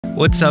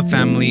What's up,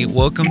 family?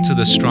 Welcome to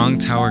the Strong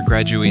Tower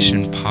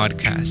Graduation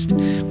Podcast.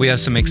 We have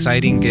some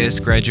exciting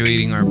guests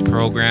graduating our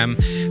program.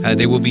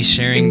 They will be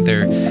sharing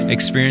their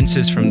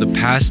experiences from the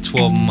past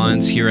 12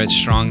 months here at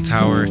Strong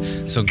Tower.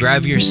 So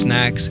grab your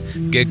snacks,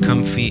 get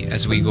comfy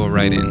as we go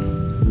right in.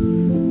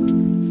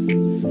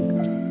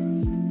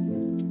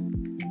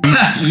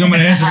 You want me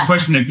to answer the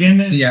question again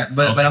then? So yeah,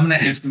 but I'm gonna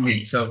ask him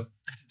again. So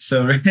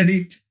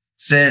Randy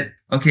said,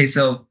 okay,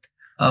 so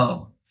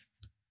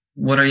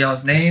what are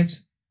y'all's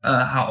names?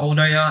 How old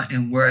are y'all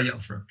and where are y'all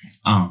from?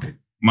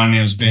 My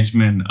name is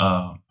Benjamin.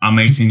 I'm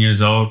 18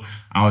 years old.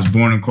 I was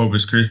born in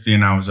Corpus Christi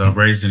and I was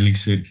raised in Lee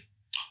City.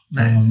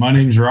 Nice. My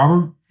name's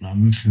Robert.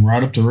 I'm from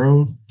right up the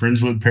road,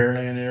 Friendswood,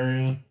 Pearland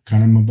area,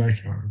 kind of in my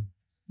backyard.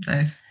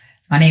 Nice.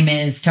 My name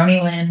is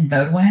Tony Lynn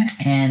Baudouin,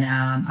 and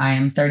I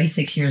am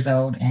 36 years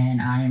old, and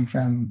I am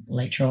from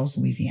Lake Charles,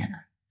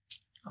 Louisiana.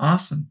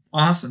 Awesome.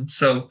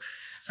 So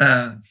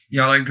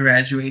y'all are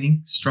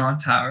graduating Strong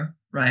Tower,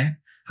 right?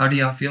 How do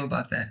y'all feel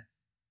about that?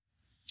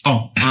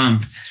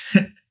 I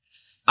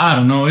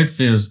don't know. It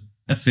feels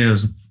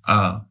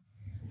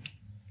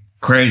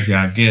crazy,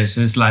 I guess.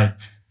 It's like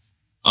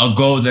a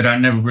goal that I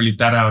never really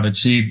thought I would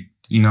achieve,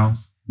 you know?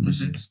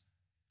 It's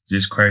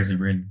just crazy,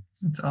 really.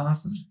 That's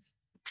awesome.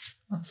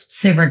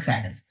 Super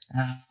excited.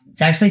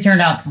 It's actually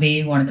turned out to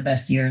be one of the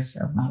best years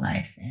of my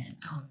life, and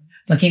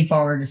looking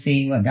forward to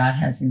see what God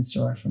has in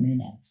store for me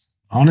next.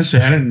 Honestly,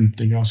 I didn't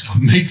think I was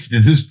going to make it to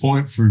this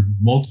point for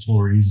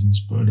multiple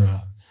reasons, but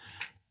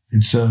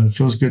it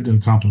feels good to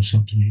accomplish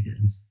something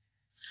again.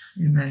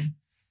 Amen.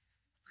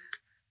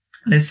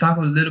 Let's talk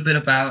a little bit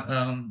about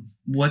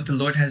what the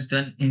Lord has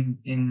done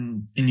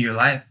in your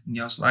life, in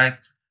y'all's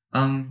life.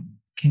 Can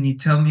you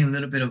tell me a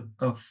little bit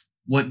of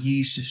what you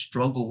used to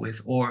struggle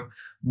with, or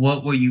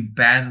what were you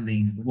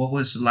battling? What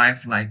was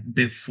life like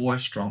before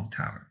Strong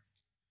Tower?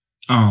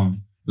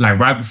 Like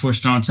right before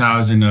Strong Tower, I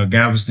was in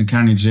Galveston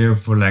County Jail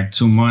for like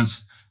 2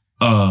 months.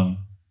 But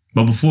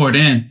before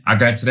then, I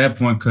got to that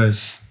point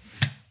because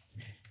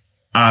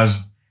I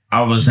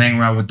was hanging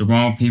around with the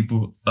wrong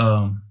people.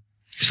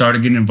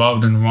 Started getting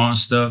involved in the wrong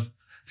stuff,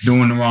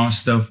 doing the wrong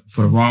stuff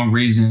for the wrong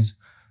reasons,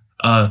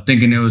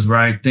 thinking it was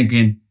right,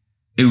 thinking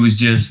it was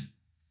just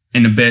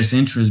in the best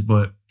interest,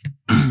 but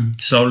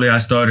slowly I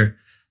started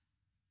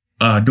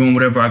doing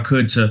whatever I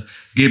could to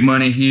get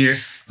money here,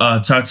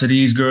 talk to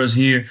these girls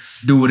here,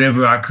 do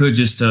whatever I could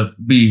just to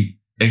be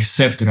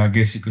accepted, I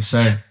guess you could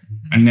say.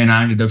 And then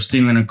I ended up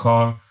stealing a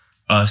car,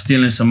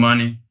 stealing some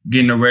money,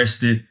 getting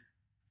arrested,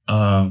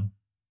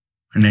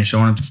 and then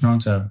showing up to Strong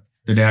Tower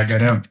the day I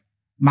got out.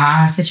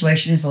 My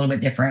situation is a little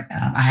bit different.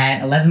 I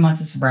had 11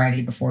 months of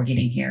sobriety before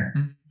getting here,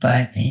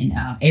 but in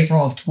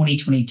April of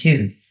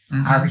 2022,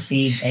 I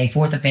received a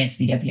fourth offense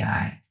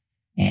DWI.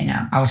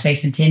 And I was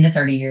facing 10 to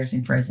 30 years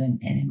in prison,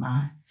 and then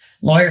my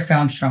lawyer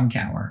found Strong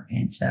Tower.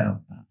 And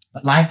so,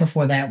 but life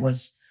before that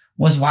was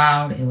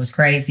wild. It was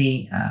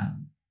crazy. A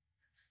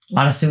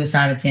lot of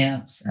suicide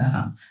attempts,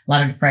 a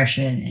lot of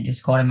depression, and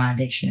just caught in my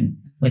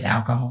addiction with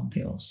alcohol and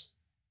pills.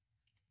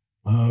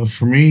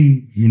 For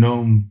me, you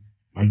know,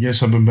 I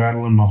guess I've been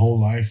battling my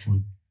whole life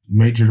with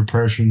major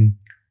depression,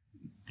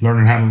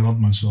 learning how to love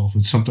myself.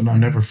 It's something I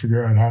never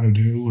figured out how to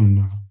do.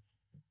 And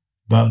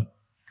about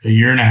a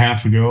year and a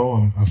half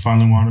ago, I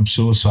finally wound up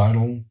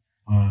suicidal.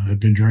 Had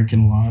been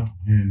drinking a lot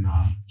and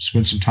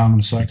spent some time in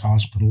a psych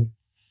hospital.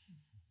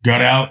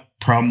 Got out,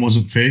 problem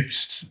wasn't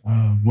fixed.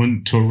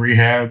 Went to a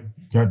rehab,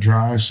 got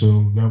dry.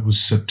 So that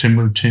was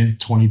September 10th,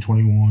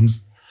 2021.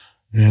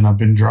 And I've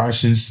been dry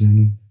since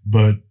then,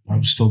 but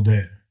I'm still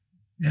dead,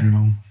 you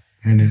know?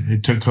 And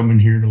it took coming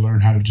here to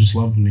learn how to just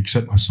love and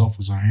accept myself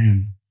as I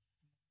am.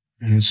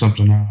 And it's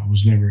something I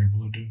was never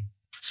able to do.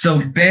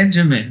 So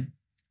Benjamin,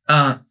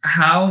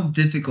 how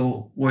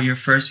difficult were your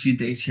first few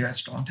days here at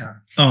Strong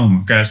Tower? Oh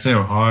my gosh, they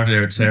were hard. They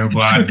were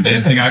terrible. I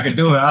didn't think I could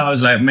do it. I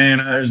was like, man,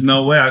 there's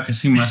no way I could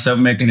see myself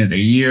making it a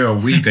year, a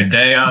week, a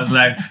day. I was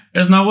like,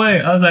 there's no way.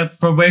 I was like,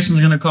 probation's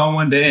going to call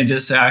one day and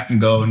just say I can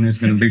go and it's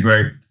going to be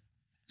great.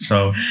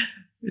 So,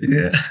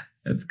 yeah,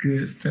 that's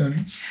good, Tony.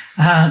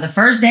 The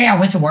first day I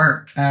went to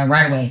work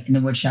right away in the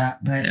wood shop,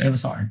 but it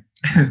was hard.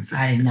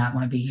 I did not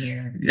want to be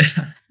here. Yeah.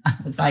 I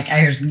was like,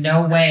 there's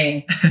no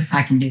way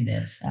I can do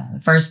this.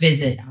 The first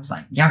visit, I was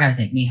like, y'all got to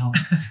take me home.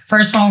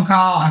 First phone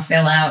call, I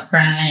fell out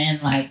crying.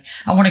 Like,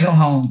 I want to go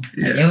home.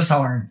 Like, it was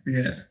hard.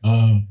 Yeah.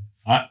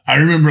 I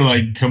remember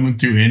like coming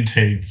through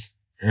intake.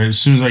 As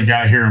soon as I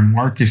got here, and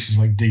Marcus is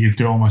like digging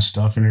through all my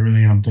stuff and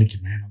everything. And I'm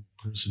thinking, man, I'm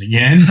a person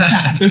again.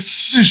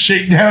 This is a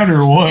shakedown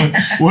or what?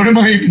 What am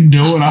I even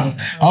doing? I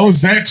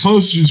was that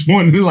close, just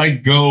wanting to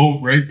like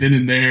go right then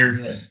and there.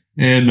 Yeah.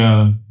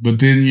 And, but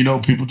then, you know,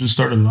 people just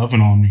started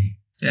loving on me.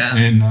 Yeah.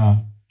 And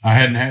I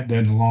hadn't had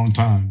that in a long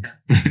time.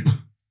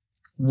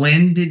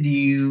 When did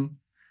you,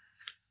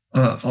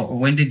 or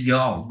when did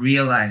y'all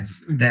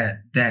realize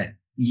that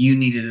you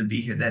needed to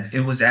be here, that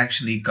it was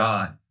actually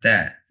God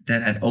that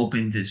that had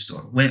opened this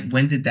door?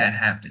 When did that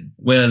happen?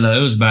 Well,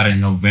 it was about in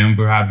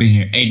November. I've been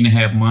here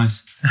 8.5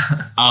 months.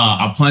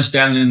 I punched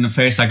Alan in the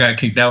face. I got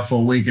kicked out for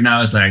a week, and I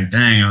was like,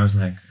 dang. I was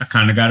like, I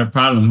kind of got a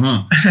problem,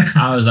 huh?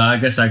 I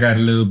guess I got a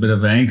little bit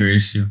of an anger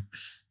issue.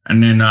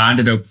 And then I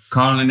ended up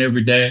calling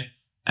every day,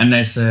 and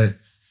they said,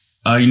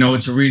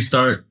 it's a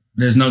restart.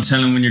 There's no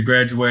telling when you're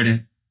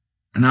graduating.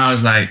 And I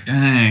was like,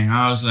 dang.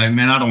 I was like,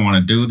 man, I don't want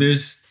to do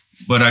this.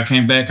 But I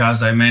came back. I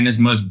was like, man,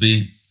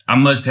 I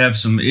must have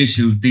some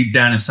issues deep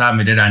down inside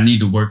me that I need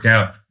to work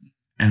out.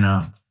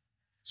 And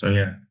so,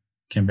 yeah,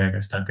 came back. I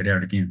stuck it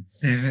out again.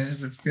 Yeah,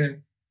 that's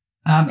good.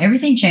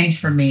 Everything changed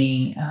for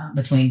me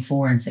between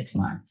 4 and 6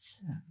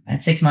 months.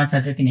 At 6 months,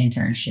 I took an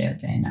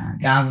internship, and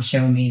God was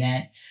showing me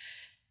that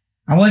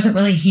I wasn't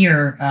really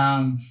here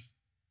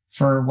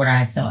for what I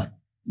had thought,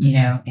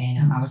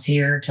 and I was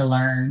here to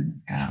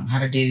learn how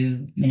to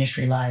do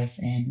ministry life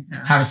and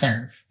how to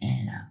serve.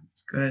 And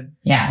it's good.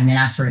 Yeah, and then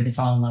I started to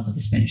fall in love with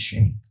this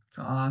ministry. It's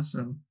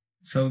awesome.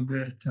 So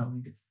good. Tell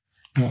me.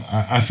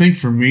 I think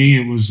for me,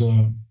 it was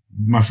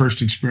my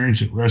first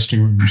experience at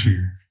Resting Rooms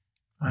here.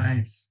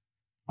 Nice.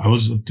 I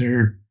was up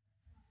there,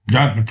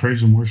 got into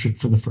praise and worship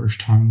for the first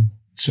time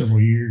in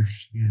several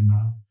years, and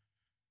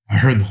I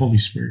heard the Holy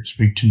Spirit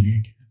speak to me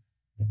again.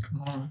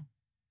 Come on.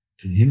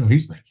 And,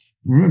 he's like,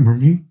 remember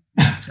me?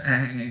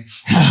 Hey.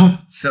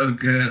 So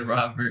good,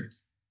 Robert.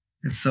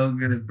 It's so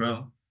good,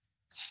 bro.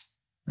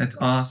 That's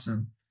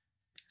awesome.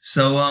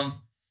 So,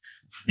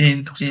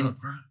 it's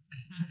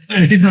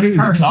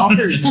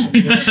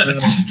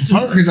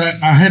hard because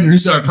I had to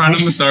start crying. I'm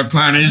gonna start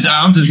crying.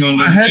 I'm just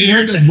gonna. I hadn't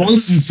heard that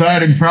voice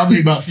inside in probably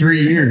about 3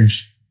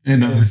 years,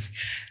 and I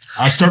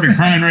started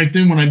crying right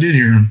then when I did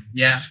hear him.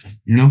 Yeah,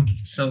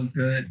 so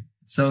good,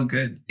 so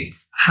good.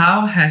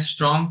 How has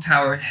Strong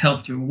Tower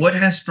helped you? What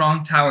has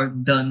Strong Tower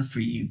done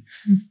for you?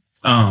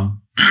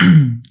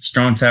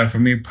 Strong Tower for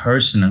me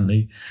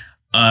personally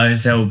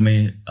has helped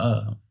me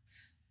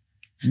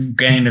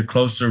gain a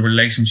closer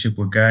relationship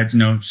with God,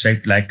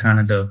 shaped like kind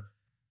of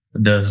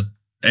the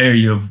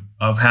area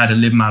of how to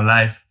live my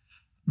life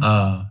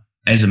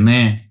as a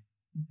man,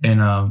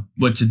 and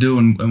what to do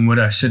and what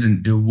I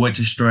shouldn't do, what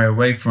to stray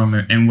away from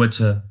it, and what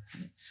to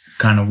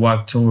kind of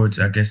walk towards.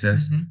 I guess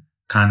that's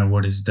kind of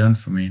what it's done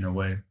for me in a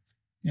way.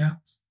 Yeah,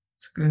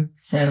 it's good.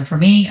 So for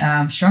me,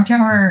 Strong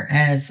Tower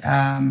has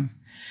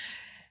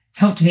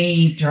helped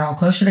me draw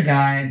closer to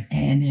God,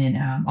 and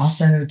then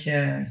also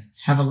to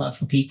have a love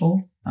for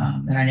people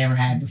that I never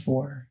had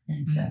before.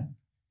 And so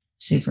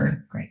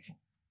super grateful.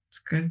 It's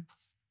good.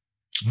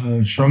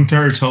 Strong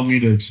Tower has helped me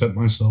to accept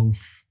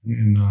myself.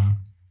 And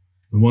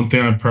the one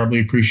thing I probably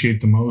appreciate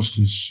the most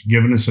is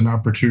giving us an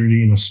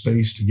opportunity and a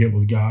space to get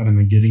with God, and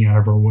then getting out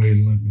of our way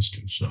and letting us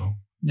do so.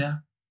 Yeah.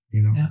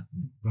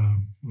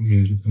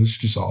 It's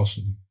just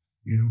awesome.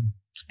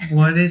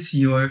 What is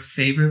your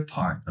favorite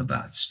part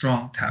about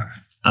Strong Tower?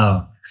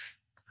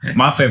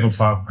 My favorite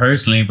part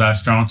personally about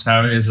Strong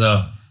Tower is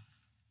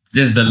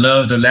just the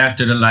love, the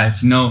laughter, the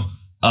life.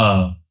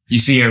 You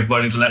see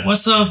everybody like,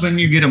 "What's up?" and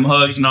you get them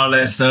hugs and all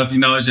that stuff.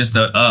 It's just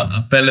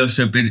a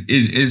fellowship.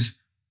 It's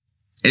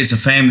a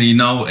family,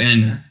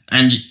 and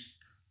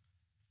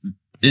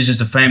it's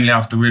just a family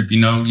off the rip. You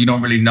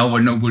don't really know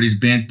what nobody's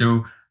been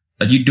through.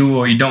 You do,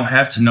 or you don't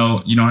have to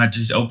know. You don't have to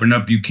just open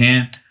up. You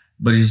can,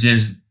 but it's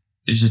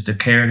just a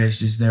care that's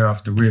just there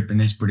off the rip,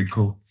 and it's pretty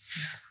cool.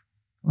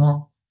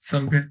 Well,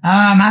 so good.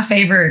 My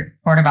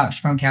favorite part about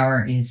Strong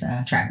Tower is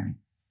traveling.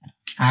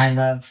 I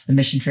love the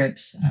mission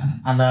trips.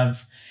 I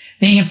love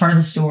being in front of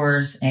the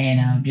stores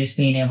and just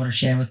being able to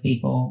share with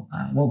people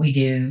what we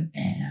do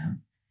and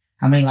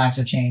how many lives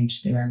have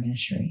changed through our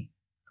ministry.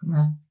 Come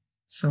on.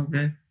 So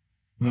good.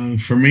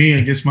 For me,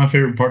 I guess my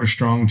favorite part of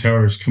Strong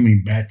Tower is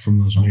coming back from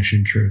those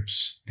mission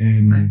trips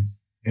and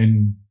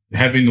and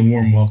having the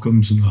warm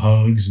welcomes and the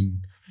hugs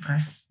and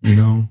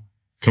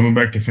coming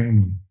back to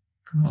family.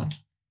 Come on.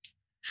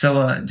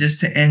 So just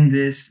to end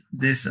this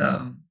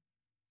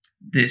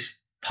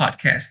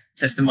podcast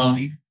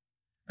testimony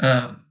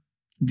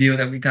deal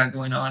that we got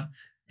going on,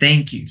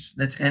 thank yous.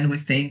 Let's end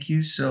with thank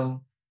you.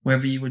 So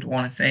whoever you would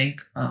want to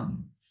thank,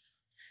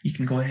 you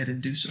can go ahead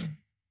and do so.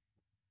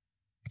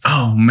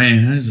 Oh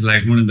man, this is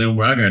like one of them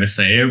where I gotta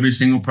say every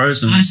single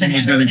person. I should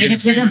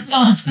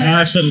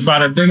have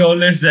bought a big old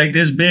list like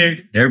this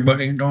big.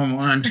 Everybody doing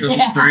 1, 2,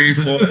 3,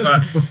 4,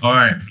 5. All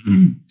right.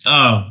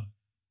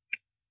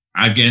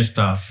 I guess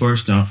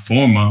first and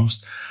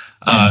foremost,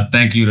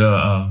 thank you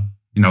to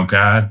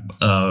God,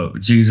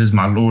 Jesus,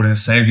 my Lord and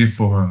Savior,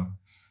 for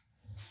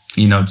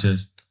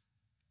just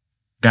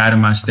guiding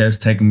my steps,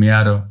 taking me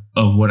out of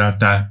what I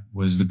thought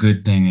was the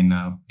good thing, and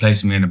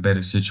placing me in a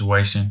better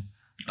situation.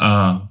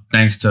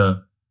 Thanks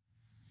to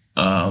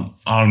all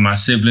of my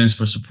siblings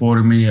for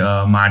supporting me,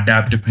 my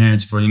adopted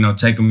parents for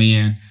taking me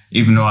in,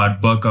 even though I'd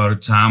buck all the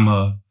time.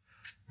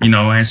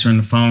 Answering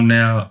the phone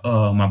now.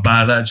 My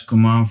biological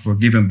mom for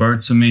giving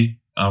birth to me,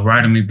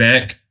 writing me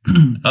back.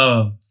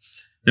 The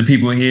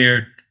people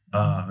here,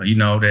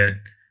 that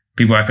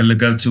people I could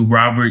look up to.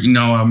 Robert,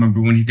 I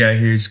remember when he got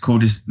here, it's cool.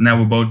 Now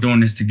we're both doing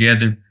this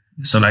together.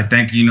 So like,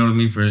 thank you, you know what I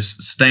mean, for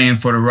staying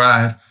for the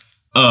ride.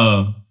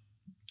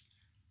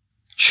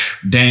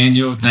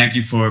 Daniel, thank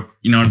you for,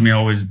 you know what I mean,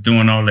 always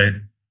doing all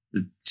that,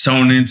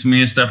 sewing into me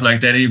and stuff like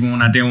that, even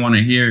when I didn't want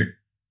to hear it.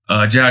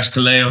 Josh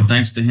Kaleo,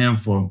 thanks to him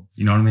for,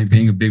 you know what I mean,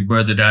 being a big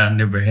brother that I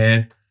never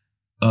had.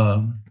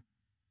 Dang,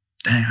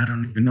 I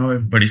don't even know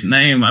everybody's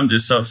name. I'm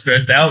just so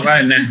stressed out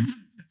right now.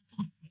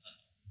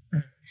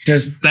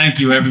 Just thank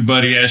you,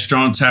 everybody at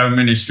Strong Tower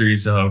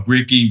Ministries.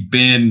 Ricky,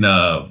 Ben,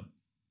 all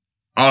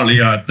of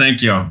y'all.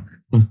 Thank y'all.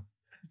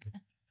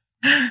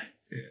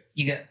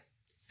 You go.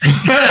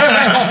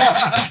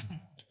 I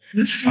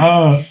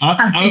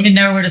I don't even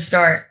know where to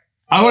start.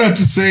 I would have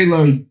to say,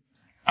 like,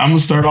 I'm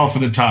gonna start off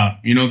at the top.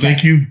 You know,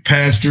 thank you,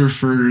 Pastor,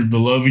 for the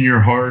love in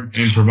your heart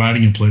and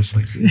providing a place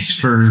like this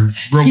for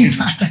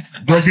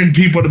broken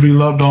people to be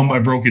loved on by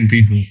broken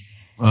people,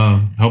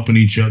 helping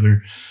each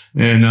other.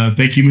 And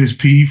thank you, Ms.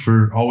 P,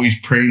 for always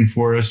praying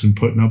for us and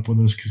putting up with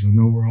us, because I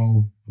know we're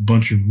all a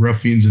bunch of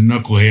ruffians and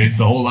knuckleheads,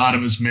 the whole lot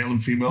of us, male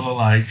and female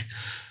alike.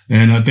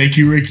 And thank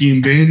you, Ricky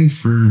and Ben,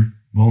 for,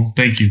 well,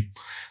 thank you.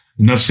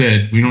 Enough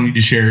said. We don't need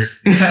to share it.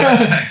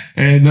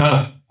 And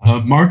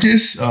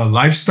Marcus,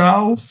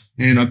 lifestyle,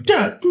 and I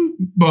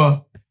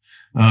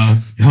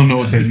don't know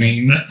what that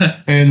means.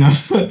 And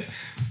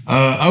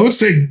I would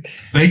say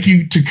thank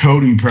you to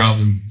Cody,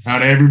 probably,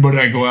 out of everybody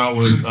I go out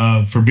with,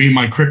 for being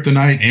my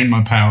kryptonite and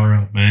my power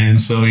up, man.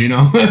 So, you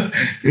know,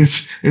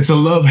 it's a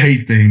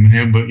love-hate thing,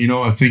 man. But, you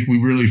know, I think we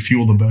really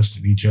fuel the best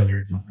in each other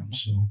at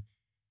times. So,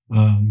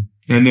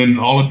 and then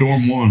all of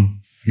Dorm 1,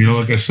 you know,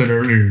 like I said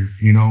earlier,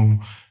 you know,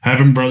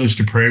 having brothers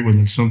to pray with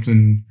is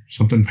something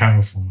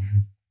powerful,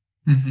 man.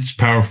 Mm-hmm. It's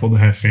powerful to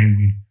have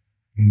family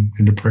and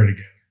to pray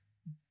together.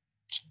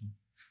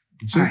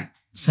 All right.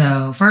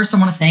 So first I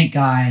want to thank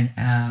God,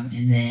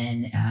 and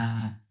then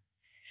I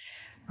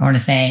want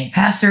to thank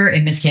Pastor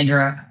and Miss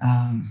Kendra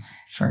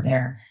for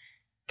their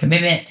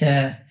commitment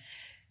to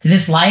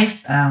this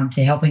life,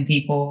 to helping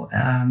people,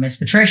 Miss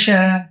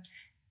Patricia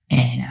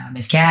and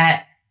Miss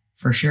Kat,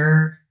 for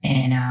sure,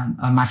 and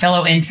my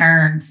fellow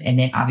interns, and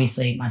then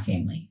obviously my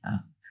family,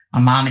 my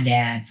mom and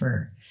dad,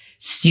 for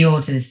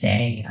still to this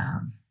day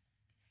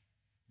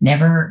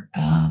never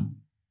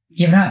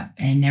giving up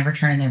and never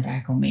turning their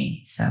back on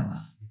me. So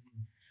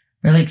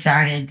really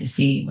excited to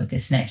see what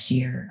this next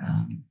year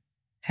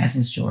has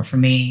in store for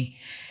me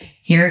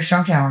here at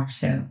Strong Tower.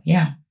 So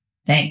yeah,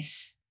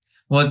 thanks.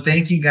 Well,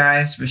 thank you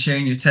guys for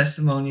sharing your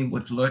testimony of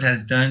what the Lord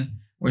has done.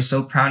 We're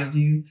so proud of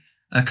you.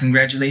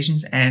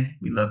 Congratulations, and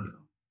we love you.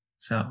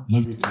 So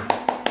Love you.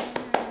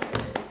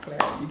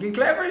 You can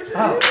clap for each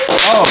Oh.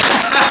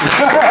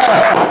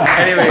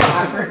 other. Anyway,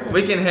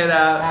 we can head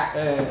out.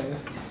 And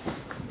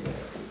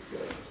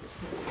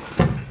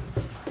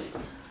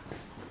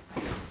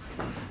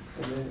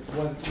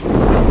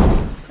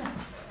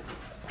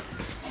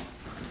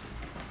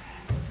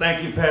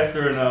Thank you,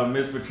 Pastor and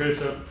Miss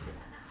Patricia.